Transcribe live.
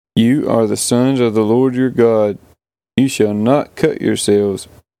You are the sons of the Lord your God. You shall not cut yourselves,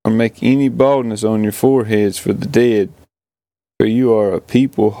 or make any baldness on your foreheads for the dead. For you are a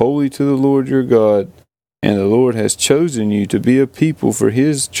people holy to the Lord your God, and the Lord has chosen you to be a people for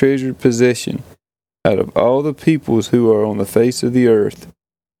his treasured possession, out of all the peoples who are on the face of the earth.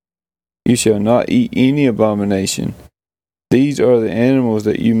 You shall not eat any abomination. These are the animals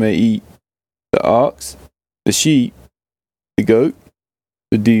that you may eat: the ox, the sheep, the goat,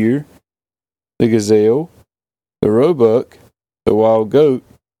 the deer, the gazelle, the roebuck, the wild goat,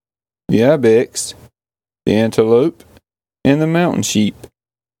 the ibex, the antelope, and the mountain sheep.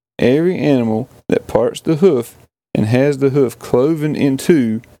 Every animal that parts the hoof and has the hoof cloven in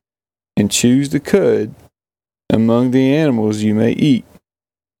two, and chews the cud, among the animals you may eat.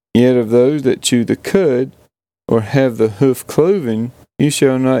 Yet of those that chew the cud, or have the hoof cloven, you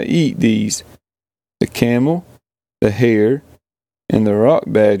shall not eat these: the camel, the hare, and the rock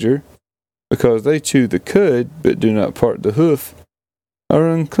badger, because they chew the cud, but do not part the hoof, are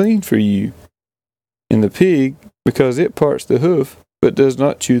unclean for you. And the pig, because it parts the hoof, but does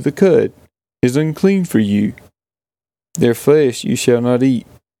not chew the cud, is unclean for you. Their flesh you shall not eat,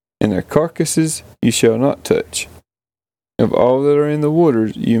 and their carcasses you shall not touch. Of all that are in the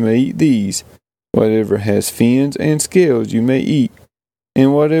waters you may eat these: whatever has fins and scales you may eat,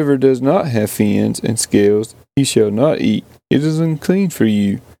 and whatever does not have fins and scales you shall not eat. It is unclean for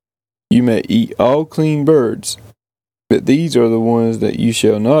you. You may eat all clean birds, but these are the ones that you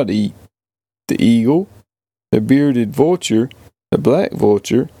shall not eat: the eagle, the bearded vulture, the black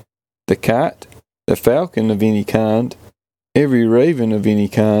vulture, the kite, the falcon of any kind, every raven of any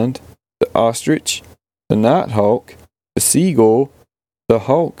kind, the ostrich, the nighthawk, the seagull, the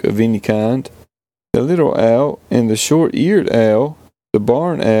hawk of any kind, the little owl and the short-eared owl, the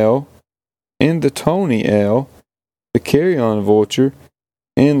barn owl, and the tawny owl, the carrion vulture,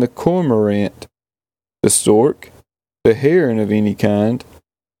 and the cormorant, the stork, the heron of any kind,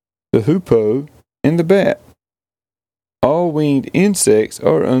 the hoopoe, and the bat. All winged insects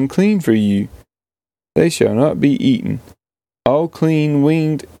are unclean for you. They shall not be eaten. All clean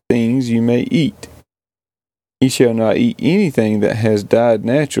winged things you may eat. You shall not eat anything that has died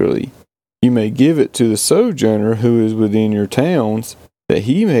naturally. You may give it to the sojourner who is within your towns, that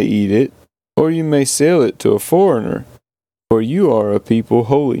he may eat it, or you may sell it to a foreigner, for you are a people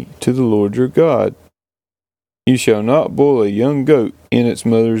holy to the Lord your God. You shall not boil a young goat in its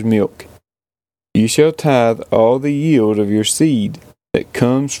mother's milk. You shall tithe all the yield of your seed that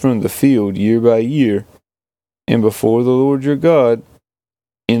comes from the field year by year, and before the Lord your God,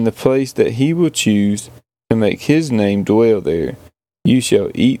 in the place that he will choose to make his name dwell there, you shall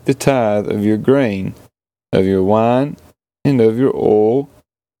eat the tithe of your grain, of your wine, and of your oil,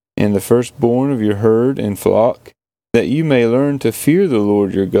 and the firstborn of your herd and flock, that you may learn to fear the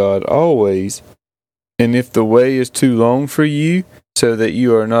Lord your God always. And if the way is too long for you, so that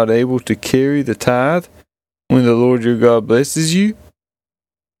you are not able to carry the tithe when the Lord your God blesses you,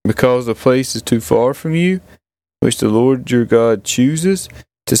 because the place is too far from you, which the Lord your God chooses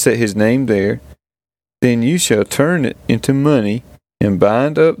to set his name there, then you shall turn it into money, and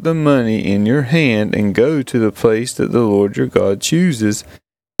bind up the money in your hand, and go to the place that the Lord your God chooses,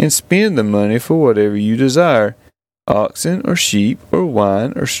 and spend the money for whatever you desire: oxen, or sheep, or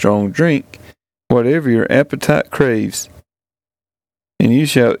wine, or strong drink, whatever your appetite craves. And you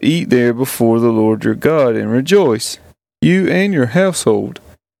shall eat there before the Lord your God, and rejoice, you and your household.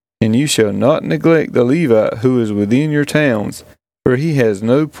 And you shall not neglect the Levite who is within your towns, for he has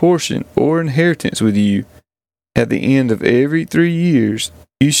no portion or inheritance with you. At the end of every 3 years,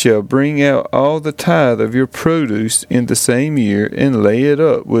 you shall bring out all the tithe of your produce in the same year, and lay it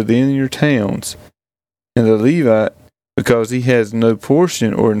up within your towns. And the Levite, because he has no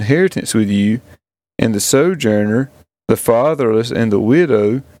portion or inheritance with you, and the sojourner, the fatherless, and the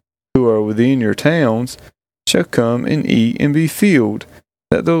widow, who are within your towns, shall come and eat and be filled,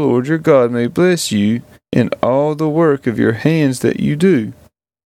 that the Lord your God may bless you in all the work of your hands that you do.